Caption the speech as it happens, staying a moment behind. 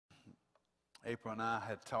April and I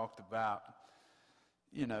had talked about,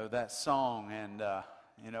 that song, and,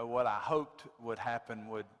 what I hoped would happen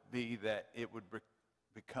would be that it would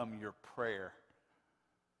become your prayer.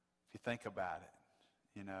 If you think about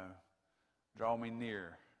it, draw me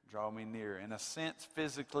near, draw me near. In a sense,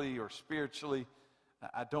 physically or spiritually,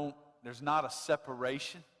 there's not a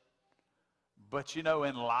separation. But,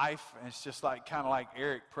 in life, it's just kind of like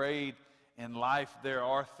Eric prayed, in life there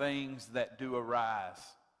are things that do arise,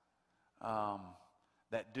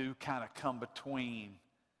 that do kind of come between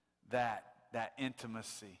that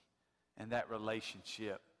intimacy and that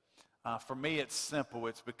relationship. For me, it's simple.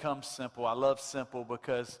 It's become simple. I love simple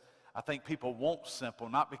because I think people want simple,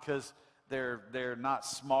 not because they're not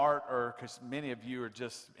smart or because many of you are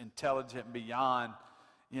just intelligent and beyond,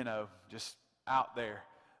 just out there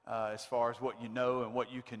as far as what you know and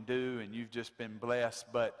what you can do, and you've just been blessed.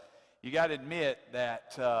 But you got to admit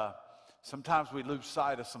that sometimes we lose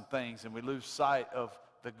sight of some things, and we lose sight of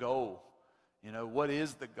the goal. What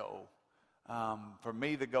is the goal? For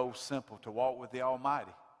me, the goal is simple: to walk with the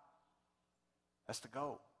Almighty. That's the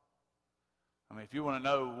goal. I mean, if you want to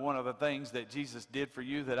know one of the things that Jesus did for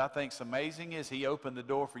you that I think is amazing, is he opened the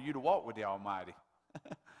door for you to walk with the Almighty.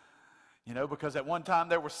 Because at one time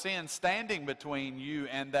there was sin standing between you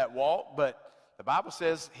and that walk, but the Bible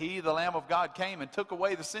says he, the Lamb of God, came and took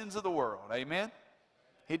away the sins of the world. Amen?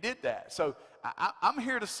 He did that. So I'm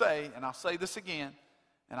here to say, and I'll say this again,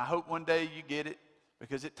 and I hope one day you get it,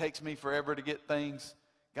 because it takes me forever to get things.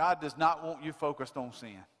 God does not want you focused on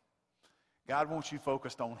sin. God wants you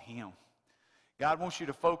focused on him. God wants you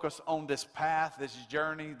to focus on this path, this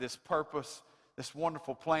journey, this purpose, this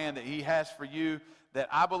wonderful plan that he has for you that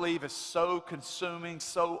I believe is so consuming,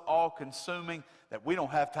 so all-consuming that we don't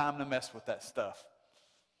have time to mess with that stuff.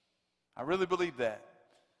 I really believe that.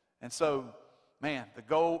 And so, man, the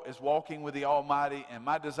goal is walking with the Almighty, and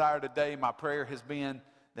my desire today, my prayer has been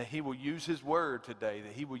that he will use his word today,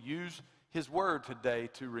 that he will use his word today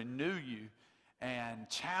to renew you and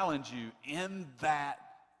challenge you in that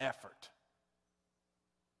effort.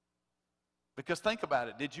 Because think about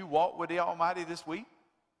it. Did you walk with the Almighty this week?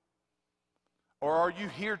 Or are you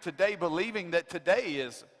here today believing that today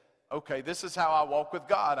is, okay, this is how I walk with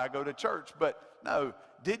God. I go to church. But no,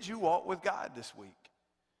 did you walk with God this week?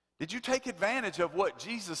 Did you take advantage of what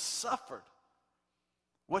Jesus suffered?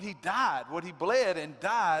 What he died, what he bled and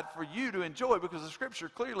died for you to enjoy? Because the scripture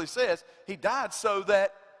clearly says he died so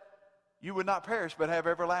that you would not perish but have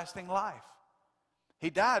everlasting life. He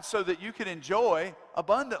died so that you could enjoy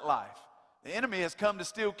abundant life. The enemy has come to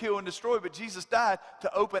steal, kill, and destroy, but Jesus died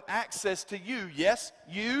to open access to you, yes,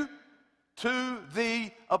 you, to the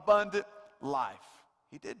abundant life.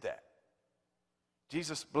 He did that.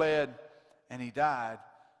 Jesus bled and he died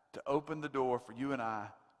to open the door for you and I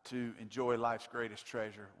to enjoy life's greatest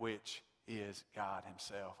treasure, which is God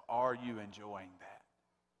himself. Are you enjoying that?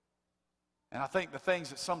 And I think the things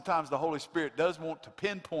that sometimes the Holy Spirit does want to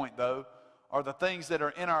pinpoint, though, are the things that are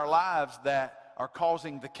in our lives that are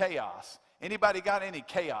causing the chaos. Anybody got any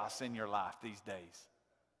chaos in your life these days?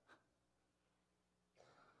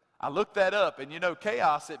 I looked that up, and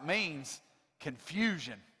chaos, it means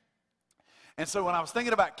confusion. And so when I was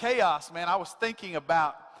thinking about chaos, man, I was thinking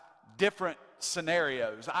about different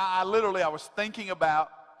scenarios. I was thinking about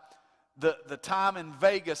the time in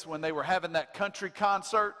Vegas when they were having that country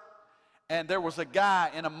concert, and there was a guy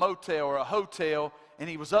in a motel or a hotel, and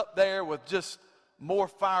he was up there with just more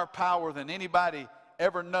firepower than anybody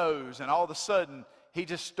ever knows, and all of a sudden he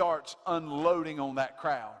just starts unloading on that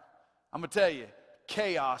crowd. I'm going to tell you,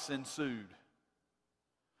 chaos ensued.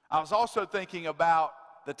 I was also thinking about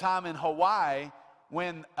the time in Hawaii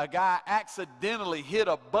when a guy accidentally hit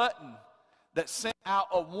a button that sent out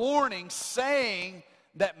a warning saying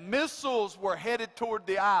that missiles were headed toward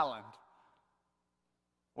the island.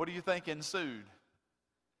 What do you think ensued?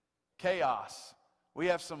 Chaos. We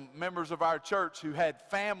have some members of our church who had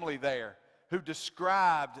family there who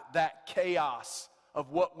described that chaos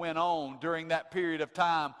of what went on during that period of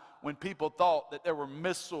time when people thought that there were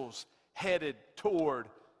missiles headed toward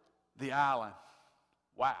the island.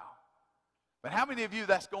 Wow. But how many of you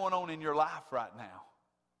that's going on in your life right now?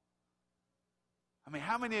 I mean,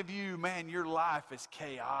 how many of you, man, your life is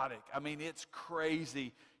chaotic? I mean, it's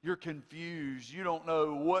crazy. You're confused. You don't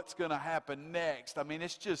know what's going to happen next. I mean,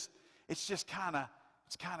 it's just kind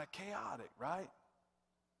of chaotic, right?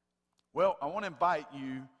 Well, I want to invite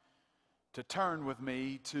you to turn with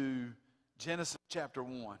me to Genesis chapter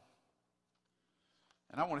 1.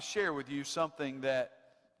 And I want to share with you something that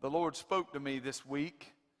the Lord spoke to me this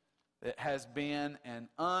week that has been an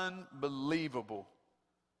unbelievable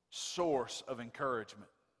source of encouragement.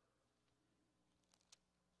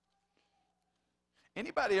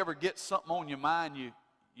 Anybody ever get something on your mind you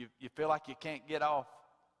feel like you can't get off?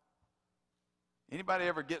 Anybody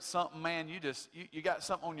ever get something, man, you got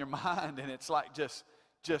something on your mind and it's like just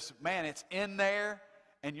man, it's in there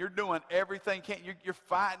and you're doing everything, you're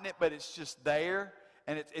fighting it, but it's just there.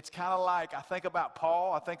 And it's kind of like, I think about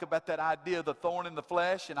Paul, I think about that idea of the thorn in the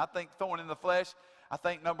flesh, and I think thorn in the flesh, I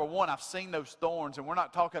think number one, I've seen those thorns, and we're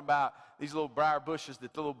not talking about these little briar bushes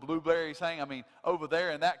that the little blueberries hang. I mean, over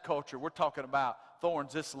there in that culture, we're talking about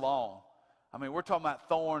thorns this long. I mean, we're talking about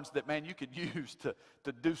thorns that, man, you could use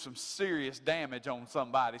to do some serious damage on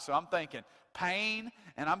somebody. So I'm thinking pain,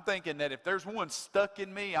 and I'm thinking that if there's one stuck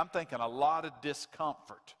in me, I'm thinking a lot of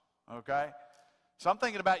discomfort, okay? So I'm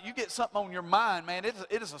thinking about, you get something on your mind, man,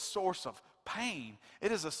 it is a source of pain.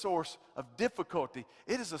 It is a source of difficulty.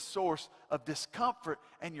 It is a source of discomfort,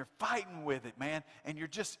 and you're fighting with it, man, and you're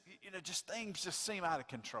just things just seem out of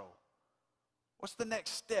control. What's the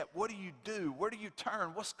next step? What do you do? Where do you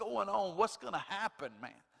turn? What's going on? What's going to happen,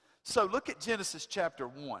 man? So look at Genesis chapter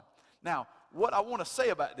 1. Now, what I want to say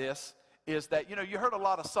about this is that, you heard a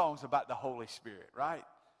lot of songs about the Holy Spirit, right?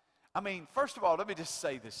 I mean, first of all, let me just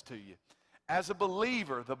say this to you. As a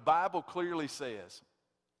believer, the Bible clearly says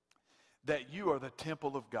that you are the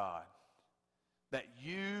temple of God, that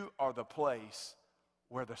you are the place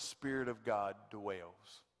where the Spirit of God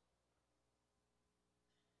dwells.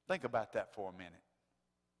 Think about that for a minute.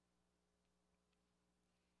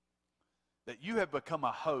 That you have become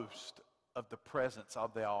a host of the presence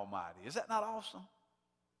of the Almighty. Is that not awesome?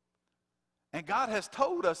 And God has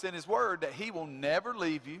told us in His Word that He will never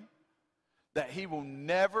leave you, that He will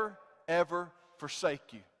never, ever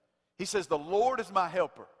forsake you. He says, the Lord is my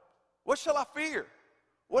helper. What shall I fear?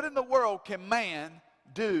 What in the world can man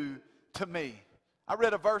do to me? I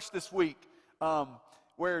read a verse this week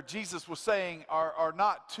where Jesus was saying, are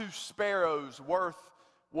not two sparrows worth,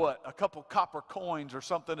 what, a couple copper coins or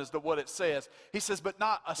something as to what it says. He says, but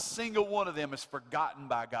not a single one of them is forgotten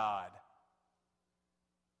by God.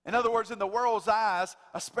 In other words, in the world's eyes,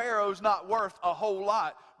 a sparrow's not worth a whole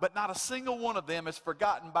lot, but not a single one of them is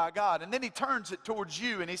forgotten by God. And then He turns it towards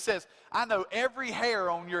you and He says, I know every hair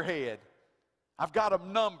on your head. I've got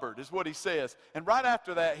them numbered, is what He says. And right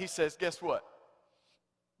after that, He says, guess what?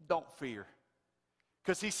 Don't fear.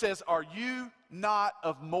 Because He says, are you not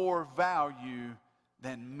of more value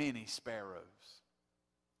than many sparrows?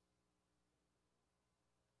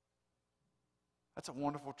 That's a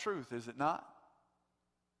wonderful truth, is it not?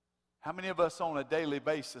 How many of us on a daily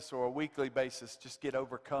basis or a weekly basis just get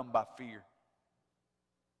overcome by fear?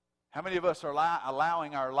 How many of us are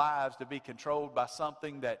allowing our lives to be controlled by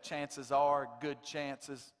something that chances are, good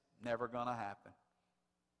chances, never going to happen?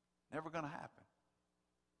 Never going to happen.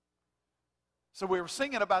 So we were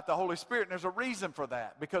singing about the Holy Spirit, and there's a reason for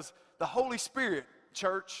that. Because the Holy Spirit,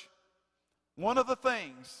 church, one of the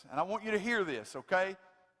things, and I want you to hear this, okay?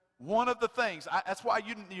 One of the things, that's why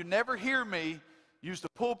you never hear me use the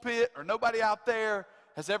pulpit, or nobody out there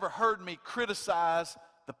has ever heard me criticize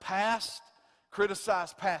the past,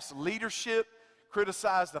 criticize past leadership,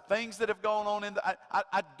 criticize the things that have gone on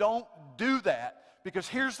I don't do that, because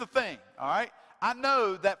here's the thing, all right? I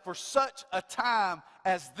know that for such a time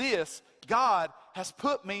as this, God has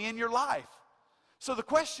put me in your life. So the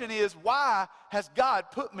question is, why has God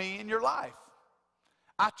put me in your life?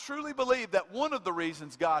 I truly believe that one of the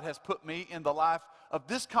reasons God has put me in the life of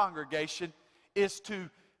this congregation is to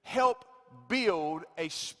help build a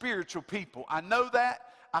spiritual people. I know that.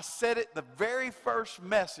 I said it the very first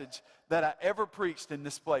message that I ever preached in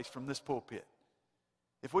this place from this pulpit.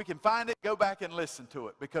 If we can find it, go back and listen to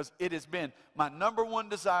it, because it has been my number one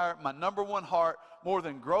desire, my number one heart, more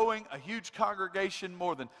than growing a huge congregation,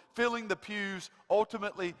 more than filling the pews.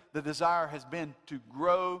 Ultimately, the desire has been to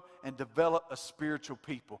grow and develop a spiritual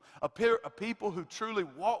people, a people who truly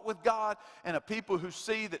walk with God, and a people who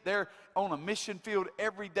see that they're on a mission field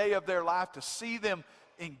every day of their life, to see them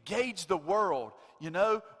engage the world,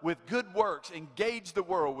 with good works, engage the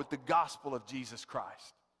world with the gospel of Jesus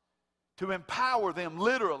Christ. To empower them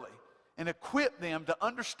literally and equip them to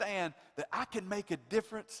understand that I can make a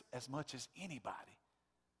difference as much as anybody.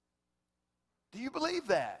 Do you believe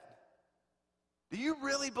that? Do you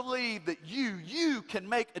really believe that you can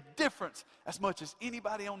make a difference as much as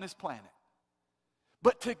anybody on this planet?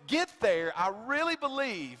 But to get there, I really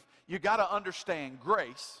believe you got to understand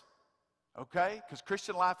grace, okay? Because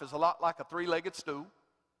Christian life is a lot like a three-legged stool,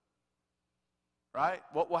 right?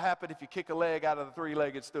 What will happen if you kick a leg out of the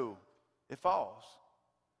three-legged stool? It falls.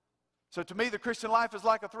 So to me, the Christian life is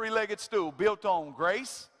like a three-legged stool, built on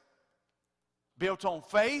grace, built on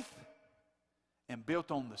faith, and built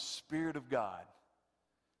on the Spirit of God.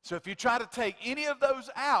 So if you try to take any of those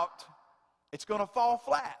out, it's going to fall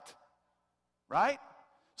flat, right?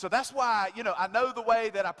 So that's why, I know the way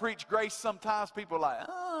that I preach grace sometimes. People are like,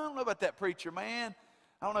 oh, I don't know about that preacher, man.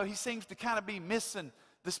 I don't know, he seems to kind of be missing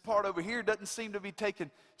this part over here. Doesn't seem to be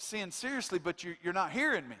taking sin seriously, but you're not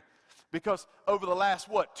hearing me. Because over the last,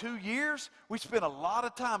 2 years, we spent a lot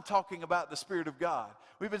of time talking about the Spirit of God.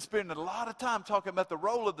 We've been spending a lot of time talking about the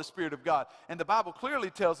role of the Spirit of God. And the Bible clearly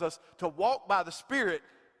tells us to walk by the Spirit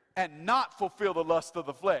and not fulfill the lust of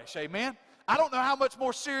the flesh. Amen? I don't know how much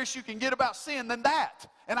more serious you can get about sin than that.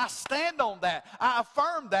 And I stand on that. I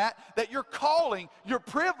affirm that your calling, your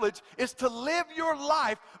privilege is to live your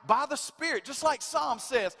life by the Spirit. Just like Psalm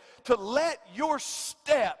says, to let your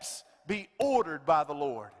steps be ordered by the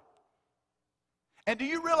Lord. And do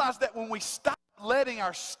you realize that when we stop letting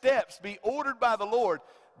our steps be ordered by the Lord,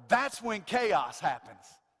 that's when chaos happens?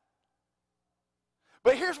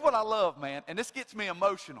 But here's what I love, man, and this gets me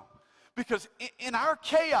emotional. Because in our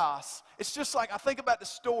chaos, it's just like, I think about the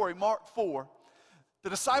story, Mark 4. The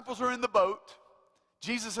disciples are in the boat.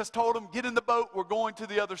 Jesus has told them, get in the boat, we're going to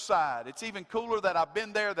the other side. It's even cooler that I've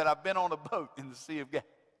been there, that I've been on a boat in the Sea of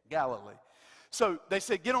Galilee. So they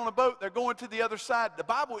said, get on a boat, they're going to the other side. The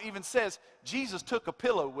Bible even says Jesus took a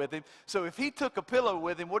pillow with him. So if he took a pillow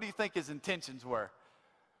with him, what do you think his intentions were?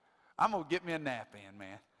 I'm going to get me a nap in,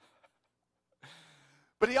 man.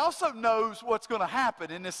 But he also knows what's going to happen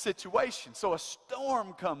in this situation. So a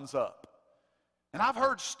storm comes up. And I've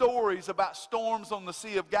heard stories about storms on the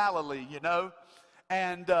Sea of Galilee,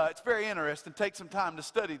 And it's very interesting. Take some time to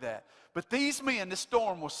study that. But these men, this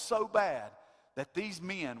storm was so bad that these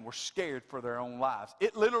men were scared for their own lives.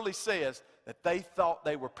 It literally says that they thought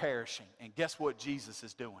they were perishing. And guess what Jesus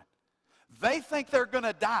is doing? They think they're going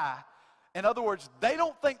to die. In other words, they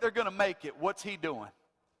don't think they're going to make it. What's he doing?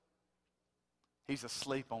 He's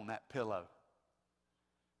asleep on that pillow.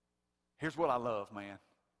 Here's what I love, man.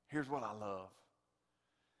 Here's what I love.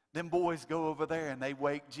 Them boys go over there and they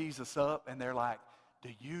wake Jesus up and they're like, do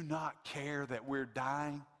you not care that we're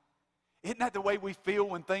dying? Isn't that the way we feel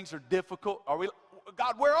when things are difficult? Are we,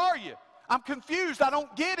 God, where are you? I'm confused. I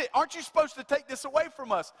don't get it. Aren't you supposed to take this away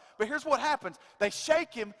from us? But here's what happens. They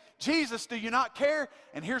shake him. Jesus, do you not care?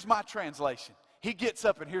 And here's my translation. He gets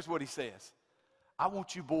up and here's what he says. I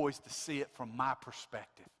want you boys to see it from my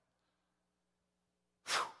perspective.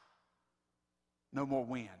 Whew. No more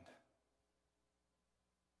wind.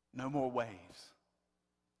 No more waves.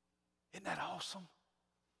 Isn't that awesome?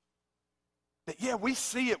 That, yeah, we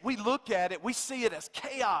see it. We look at it. We see it as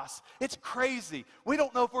chaos. It's crazy. We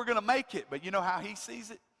don't know if we're going to make it. But you know how he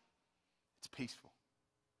sees it? It's peaceful.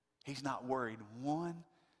 He's not worried one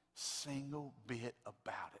single bit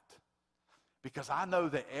about it. Because I know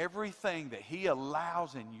that everything that he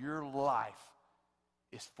allows in your life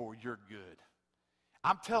is for your good.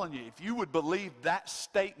 I'm telling you, if you would believe that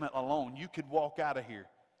statement alone, you could walk out of here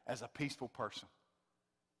as a peaceful person.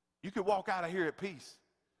 You could walk out of here at peace.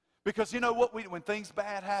 Because you know what? When things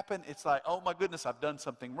bad happen, it's like, oh my goodness, I've done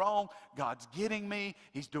something wrong. God's getting me.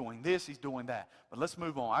 He's doing this. He's doing that. But let's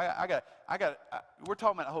move on. We're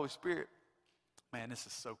talking about the Holy Spirit. Man, this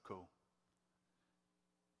is so cool.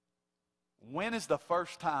 When is the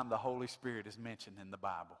first time the Holy Spirit is mentioned in the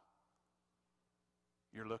Bible?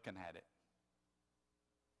 You're looking at it.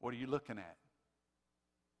 What are you looking at?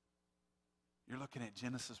 You're looking at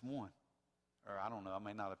Genesis 1. Or I don't know, I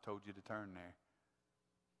may not have told you to turn there.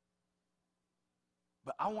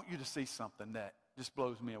 But I want you to see something that just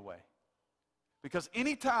blows me away. Because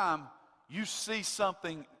anytime you see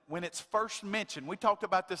something, when it's first mentioned, we talked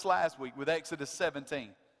about this last week with Exodus 17.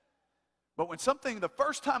 But when something, the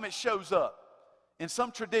first time it shows up, in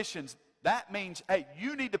some traditions, that means, hey,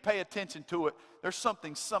 you need to pay attention to it. There's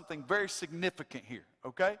something very significant here,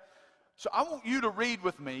 okay? So I want you to read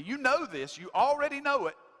with me. You know this. You already know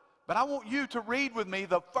it. But I want you to read with me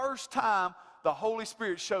the first time the Holy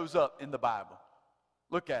Spirit shows up in the Bible.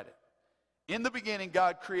 Look at it. In the beginning,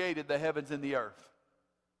 God created the heavens and the earth.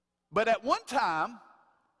 But at one time,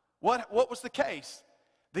 what was the case?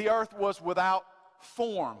 The earth was without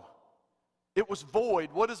form. It was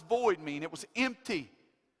void. What does void mean? It was empty.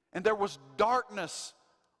 And there was darkness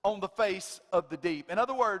on the face of the deep. In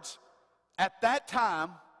other words, at that time,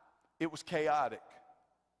 it was chaotic.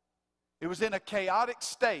 It was in a chaotic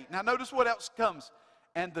state. Now notice what else comes.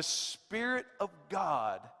 And the Spirit of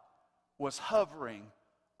God was hovering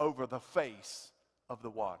over the face of the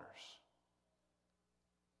waters.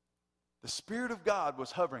 The Spirit of God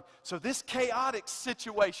was hovering. So this chaotic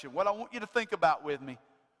situation, what I want you to think about with me,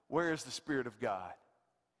 where is the Spirit of God?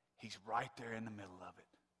 He's right there in the middle of it.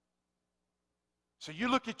 So you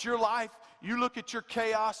look at your life, you look at your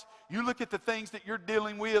chaos, you look at the things that you're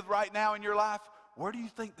dealing with right now in your life. where do you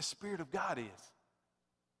think the Spirit of God is?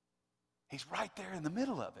 He's right there in the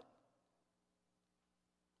middle of it.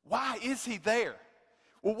 Why is he there?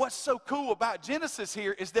 Well, what's so cool about Genesis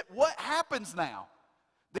here is that what happens now?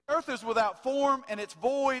 The earth is without form and it's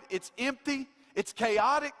void, it's empty, it's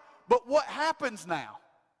chaotic. But what happens now?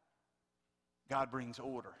 God brings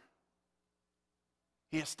order.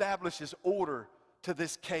 He establishes order to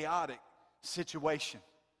this chaotic situation.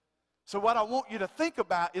 So what I want you to think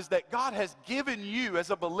about is that God has given you as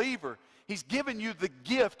a believer, he's given you the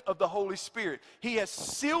gift of the Holy Spirit. He has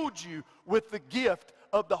sealed you with the gift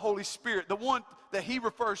of the Holy Spirit, the one that he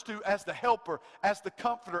refers to as the helper, as the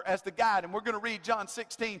comforter, as the guide. And we're going to read John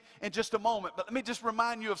 16 in just a moment. But let me just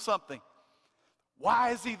remind you of something. Why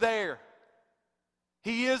is he there?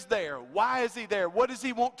 He is there. Why is he there? What does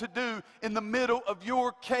he want to do in the middle of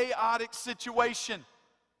your chaotic situation?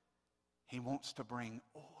 He wants to bring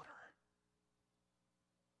order.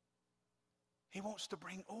 He wants to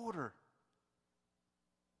bring order.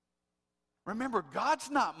 Remember, God's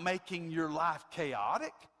not making your life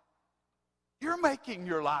chaotic. You're making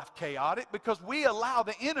your life chaotic because we allow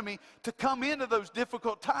the enemy to come into those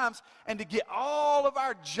difficult times and to get all of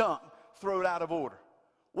our junk thrown out of order.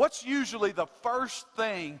 What's usually the first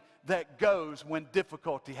thing that goes when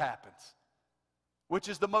difficulty happens? Which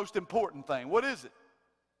is the most important thing? What is it?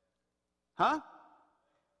 Huh?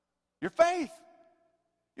 Your faith.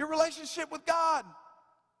 Your relationship with God.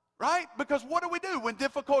 Right? Because what do? When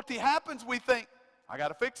difficulty happens, we think, I got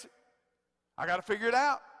to fix it. I got to figure it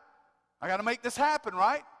out. I got to make this happen,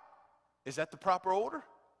 right? Is that the proper order?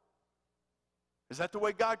 Is that the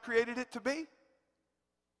way God created it to be?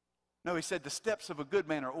 No, he said the steps of a good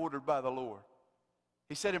man are ordered by the Lord.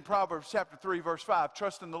 He said in Proverbs chapter 3, verse 5,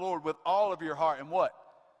 trust in the Lord with all of your heart and what?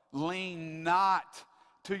 Lean not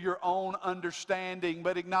to your own understanding,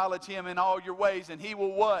 but acknowledge him in all your ways, and he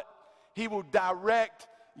will what? He will direct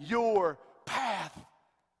your path.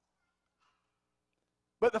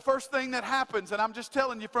 But the first thing that happens, and I'm just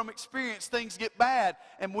telling you from experience, things get bad,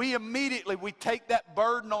 and we take that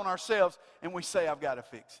burden on ourselves, and we say, I've got to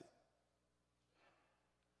fix it.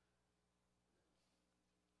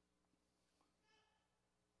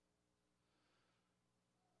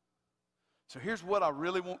 So here's what I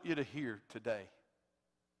really want you to hear today.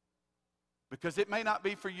 Because it may not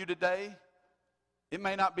be for you today. It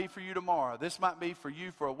may not be for you tomorrow. This might be for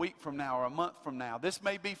you for a week from now or a month from now. This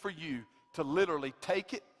may be for you to literally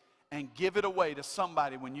take it and give it away to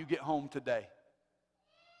somebody when you get home today.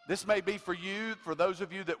 This may be for you, for those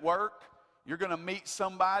of you that work. You're going to meet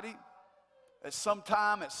somebody at some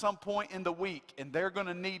time, at some point in the week, and they're going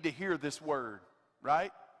to need to hear this word,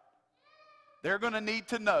 right? They're going to need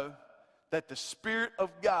to know that the Spirit of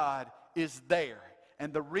God is there.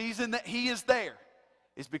 And the reason that he is there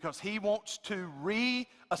is because he wants to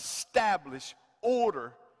reestablish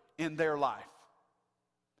order in their life.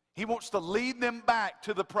 He wants to lead them back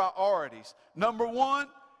to the priorities. Number one,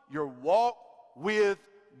 your walk with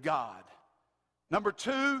God. Number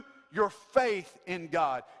two, your faith in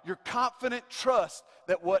God. Your confident trust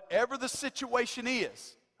that whatever the situation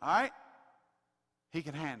is, all right, he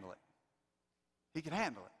can handle it. He can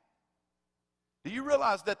handle it. Do you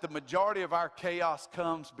realize that the majority of our chaos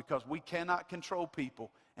comes because we cannot control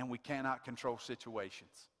people and we cannot control situations?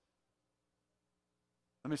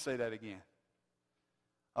 Let me say that again.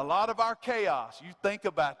 A lot of our chaos, you think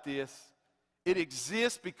about this, it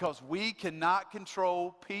exists because we cannot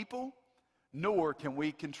control people, nor can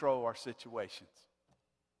we control our situations.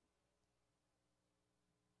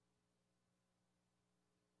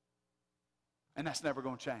 And that's never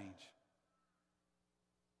going to change.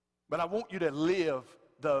 But I want you to live,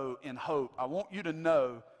 though, in hope. I want you to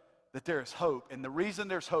know that there is hope. And the reason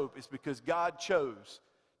there's hope is because God chose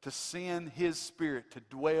to send his Spirit to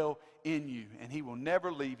dwell in you. And he will never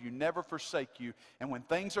leave you, never forsake you. And when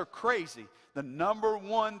things are crazy, the number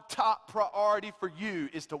one top priority for you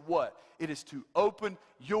is to what? It is to open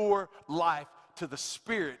your life to the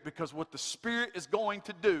Spirit. Because what the Spirit is going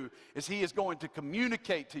to do is he is going to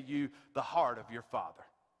communicate to you the heart of your Father.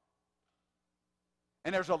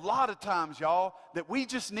 And there's a lot of times, y'all, that we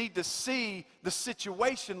just need to see the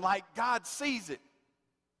situation like God sees it.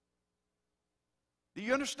 Do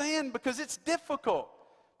you understand? Because it's difficult.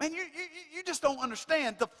 Man, you just don't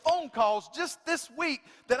understand the phone calls just this week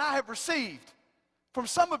that I have received from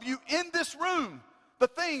some of you in this room. The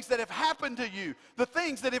things that have happened to you, the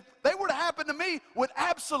things that if they were to happen to me would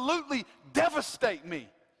absolutely devastate me.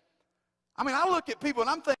 I mean, I look at people and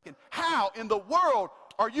I'm thinking, how in the world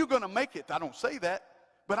are you going to make it? I don't say that.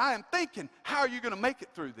 But I am thinking, how are you going to make it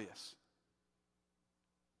through this?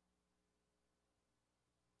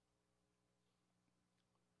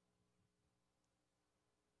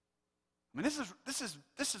 I mean, this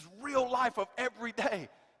is real life of every day.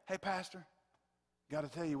 Hey, Pastor, got to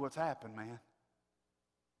tell you what's happened, man.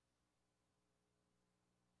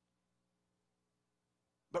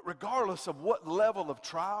 But regardless of what level of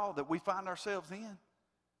trial that we find ourselves in,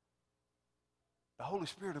 the Holy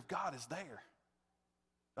Spirit of God is there.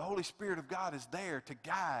 The Holy Spirit of God is there to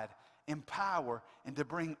guide, empower, and to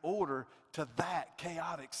bring order to that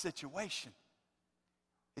chaotic situation.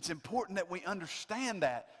 It's important that we understand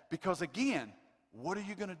that because, again, what are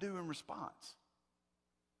you going to do in response?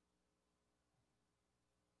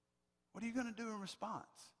 What are you going to do in response?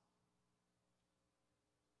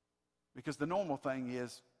 Because the normal thing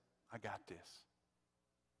is, I got this.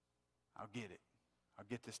 I'll get it. I'll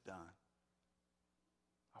get this done.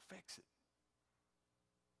 I'll fix it.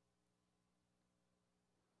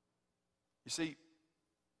 You see,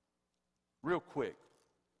 real quick,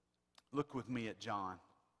 look with me at John.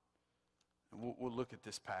 And we'll look at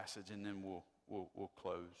this passage and then we'll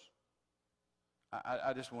close.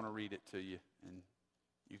 I just want to read it to you, and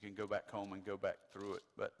you can go back home and go back through it.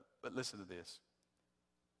 But listen to this.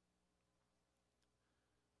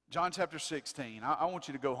 John chapter 16. I want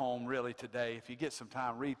you to go home really today. If you get some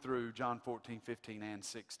time, read through John 14, 15, and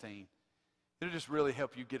 16. It'll just really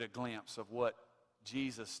help you get a glimpse of what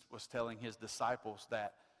Jesus was telling his disciples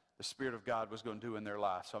that the Spirit of God was going to do in their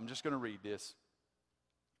life. So I'm just going to read this.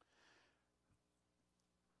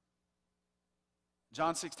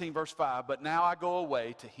 John 16, verse 5. But now I go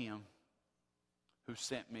away to him who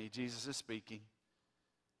sent me. Jesus is speaking.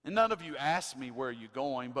 And none of you asked me, where are you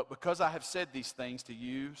going? But because I have said these things to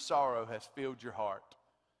you, sorrow has filled your heart.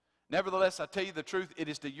 Nevertheless, I tell you the truth, it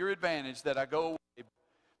is to your advantage that I go away.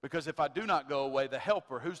 Because if I do not go away, the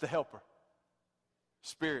helper, who's the helper?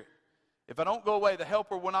 Spirit. If I don't go away, the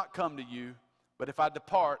helper will not come to you. But if I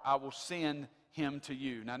depart, I will send him to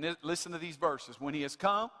you. Now listen to these verses. When he has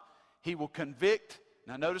come, he will convict,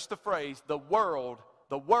 now notice the phrase, the world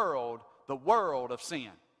of sin.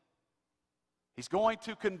 He's going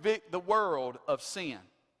to convict the world of sin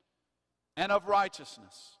and of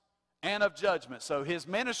righteousness and of judgment. So his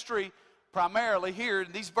ministry primarily here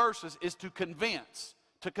in these verses is to convince.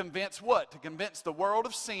 To convince what? To convince the world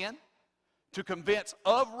of sin, to convince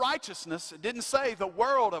of righteousness. It didn't say the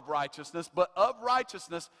world of righteousness, but of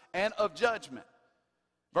righteousness and of judgment.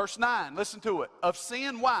 Verse 9, listen to it. Of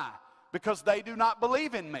sin, why? Because they do not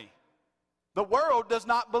believe in me. The world does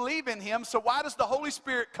not believe in him, so why does the Holy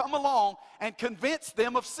Spirit come along and convince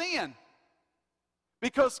them of sin?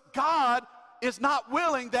 Because God is not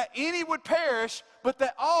willing that any would perish, but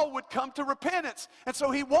that all would come to repentance. And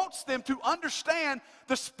so he wants them to understand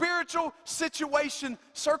the spiritual situation,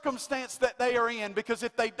 circumstance that they are in, because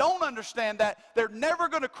if they don't understand that, they're never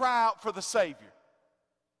going to cry out for the Savior.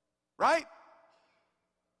 Right?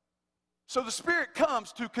 So the Spirit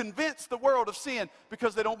comes to convince the world of sin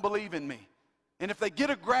because they don't believe in me. And if they get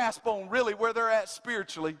a grasp on really where they're at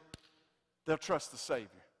spiritually, they'll trust the Savior.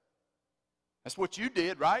 That's what you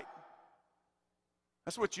did, right?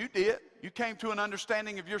 That's what you did. You came to an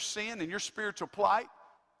understanding of your sin and your spiritual plight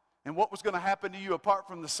and what was going to happen to you apart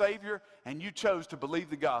from the Savior, and you chose to believe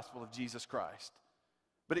the gospel of Jesus Christ.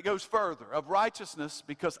 But it goes further. Of righteousness,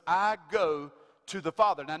 because I go to the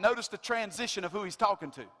Father. Now notice the transition of who he's talking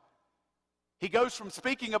to. He goes from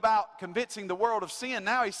speaking about convincing the world of sin.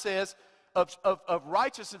 Now he says, of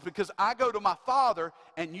righteousness, because I go to my Father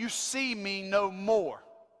and you see me no more.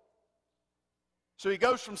 So he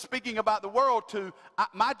goes from speaking about the world to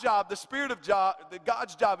my job, the Spirit of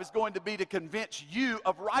God's job is going to be to convince you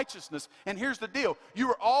of righteousness. And here's the deal. You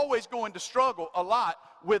are always going to struggle a lot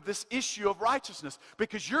with this issue of righteousness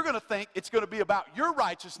because you're going to think it's going to be about your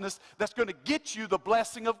righteousness that's going to get you the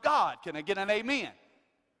blessing of God. Can I get an amen?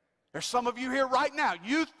 There's some of you here right now.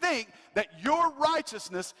 You think that your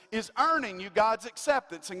righteousness is earning you God's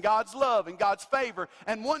acceptance and God's love and God's favor,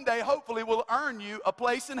 and one day hopefully will earn you a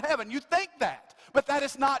place in heaven. You think that, but that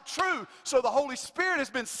is not true. So the Holy Spirit has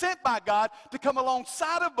been sent by God to come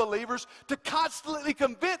alongside of believers to constantly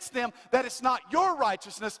convince them that it's not your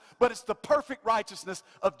righteousness, but it's the perfect righteousness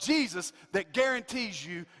of Jesus that guarantees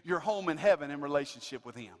you your home in heaven in relationship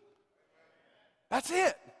with him. That's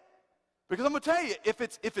it. Because I'm going to tell you, if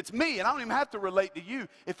it's me, and I don't even have to relate to you,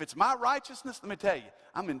 if it's my righteousness, let me tell you,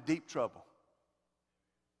 I'm in deep trouble.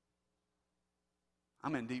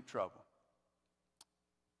 I'm in deep trouble.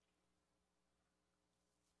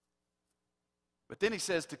 But then he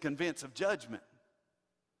says to convince of judgment.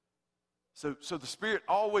 So the Spirit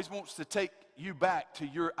always wants to take you back to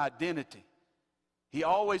your identity. He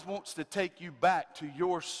always wants to take you back to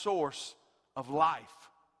your source of life.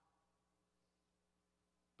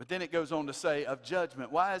 But then it goes on to say of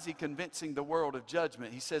judgment. Why is he convincing the world of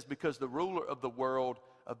judgment? He says because the ruler of the world,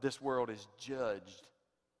 of this world, is judged.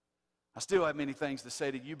 I still have many things to say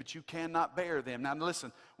to you, but you cannot bear them. Now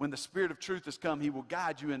listen, when the Spirit of truth has come, he will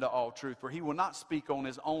guide you into all truth, for he will not speak on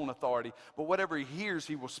his own authority, but whatever he hears,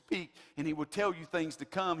 he will speak, and he will tell you things to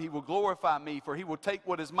come. He will glorify me, for he will take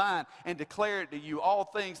what is mine and declare it to you. All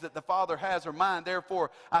things that the Father has are mine. Therefore,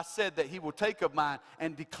 I said that he will take of mine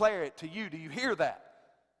and declare it to you. Do you hear that?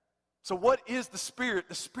 So what is the Spirit?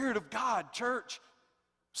 The Spirit of God, church.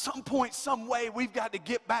 Some point, some way, we've got to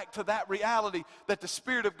get back to that reality that the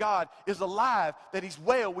Spirit of God is alive, that he's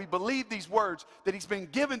well. We believe these words, that he's been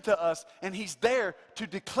given to us, and he's there to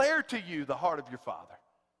declare to you the heart of your Father.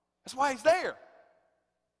 That's why he's there.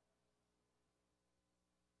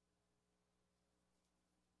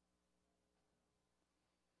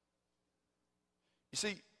 You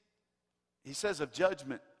see, he says of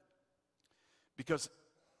judgment, because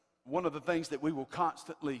one of the things that we will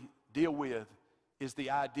constantly deal with is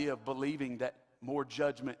the idea of believing that more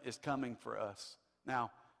judgment is coming for us.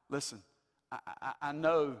 Now, listen, I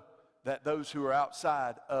know that those who are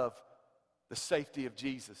outside of the safety of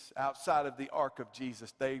Jesus, outside of the ark of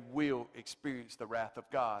Jesus, they will experience the wrath of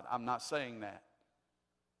God. I'm not saying that.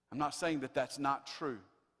 I'm not saying that that's not true.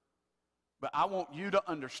 But I want you to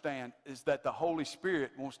understand is that the Holy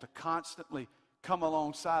Spirit wants to constantly come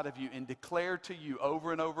alongside of you and declare to you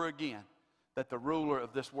over and over again that the ruler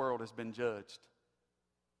of this world has been judged.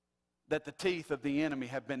 That the teeth of the enemy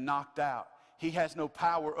have been knocked out. He has no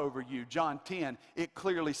power over you. John 10, it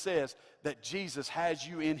clearly says that Jesus has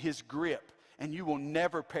you in his grip and you will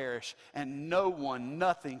never perish, and no one,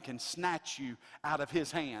 nothing can snatch you out of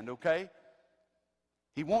his hand, okay?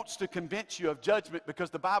 He wants to convince you of judgment because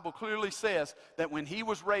the Bible clearly says that when he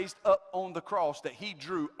was raised up on the cross, that he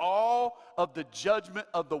drew all of the judgment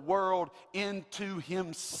of the world into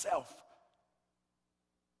himself.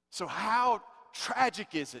 So how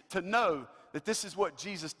tragic is it to know that this is what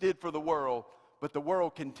Jesus did for the world, but the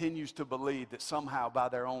world continues to believe that somehow by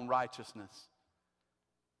their own righteousness,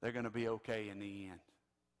 they're going to be okay in the end.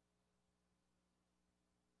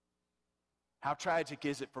 How tragic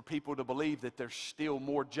is it for people to believe that there's still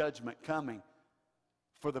more judgment coming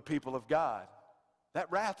for the people of God?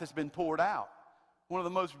 That wrath has been poured out. One of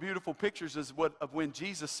the most beautiful pictures is of when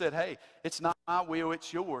Jesus said, hey, it's not my will,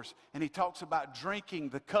 it's yours. And he talks about drinking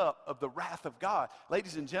the cup of the wrath of God.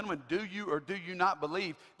 Ladies and gentlemen, do you or do you not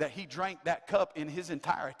believe that he drank that cup in his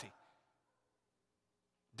entirety?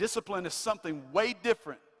 Discipline is something way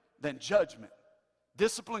different than judgment.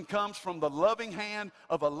 Discipline comes from the loving hand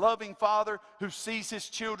of a loving father who sees his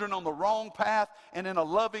children on the wrong path, and in a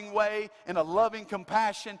loving way, in a loving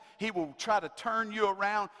compassion, he will try to turn you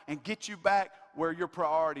around and get you back where your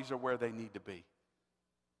priorities are where they need to be.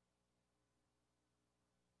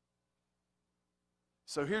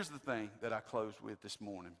 So here's the thing that I closed with this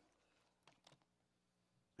morning.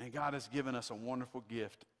 And God has given us a wonderful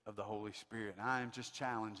gift of the Holy Spirit. And I am just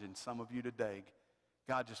challenging some of you today.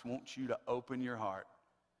 God just wants you to open your heart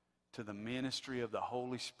to the ministry of the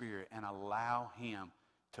Holy Spirit and allow him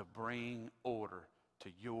to bring order to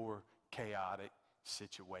your chaotic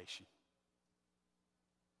situation.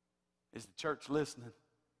 Is the church listening?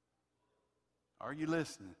 Are you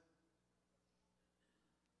listening?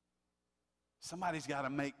 Somebody's got to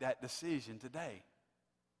make that decision today.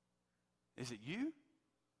 Is it you?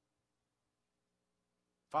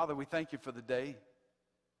 Father, we thank you for the day.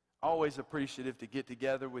 Always appreciative to get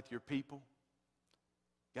together with your people.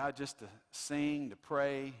 God, just to sing, to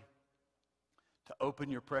pray, to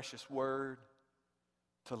open your precious word,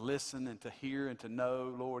 to listen and to hear and to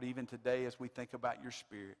know, Lord, even today as we think about your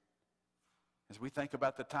Spirit. As we think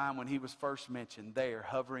about the time when he was first mentioned there,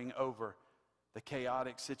 hovering over the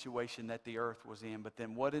chaotic situation that the earth was in. But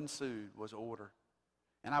then what ensued was order.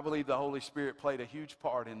 And I believe the Holy Spirit played a huge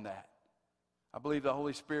part in that. I believe the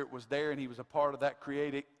Holy Spirit was there and he was a part of that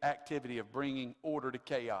creative activity of bringing order to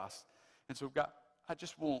chaos. And so God, I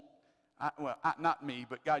just want, not me,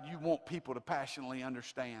 but God, you want people to passionately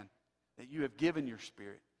understand that you have given your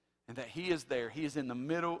Spirit and that he is there. He is in the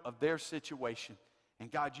middle of their situation. And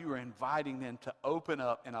God, you are inviting them to open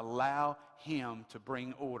up and allow him to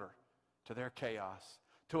bring order to their chaos.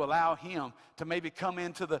 To allow him to maybe come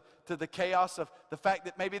into the chaos of the fact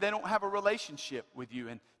that maybe they don't have a relationship with you,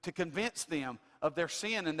 and to convince them of their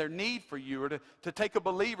sin and their need for you, or to take a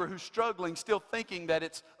believer who's struggling, still thinking that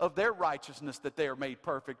it's of their righteousness that they are made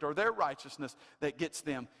perfect, or their righteousness that gets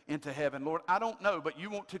them into heaven. Lord, I don't know, but you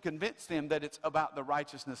want to convince them that it's about the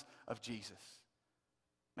righteousness of Jesus.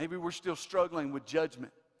 Maybe we're still struggling with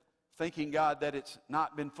judgment, thinking, God, that it's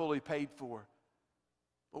not been fully paid for.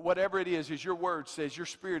 But whatever it is, as your word says, your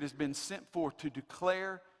Spirit has been sent forth to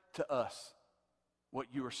declare to us what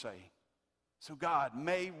you are saying. So God,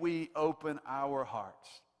 may we open our hearts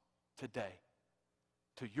today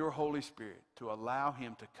to your Holy Spirit, to allow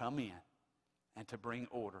him to come in and to bring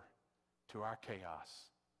order to our chaos.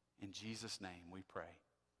 In Jesus' name we pray.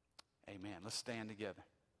 Amen. Let's stand together.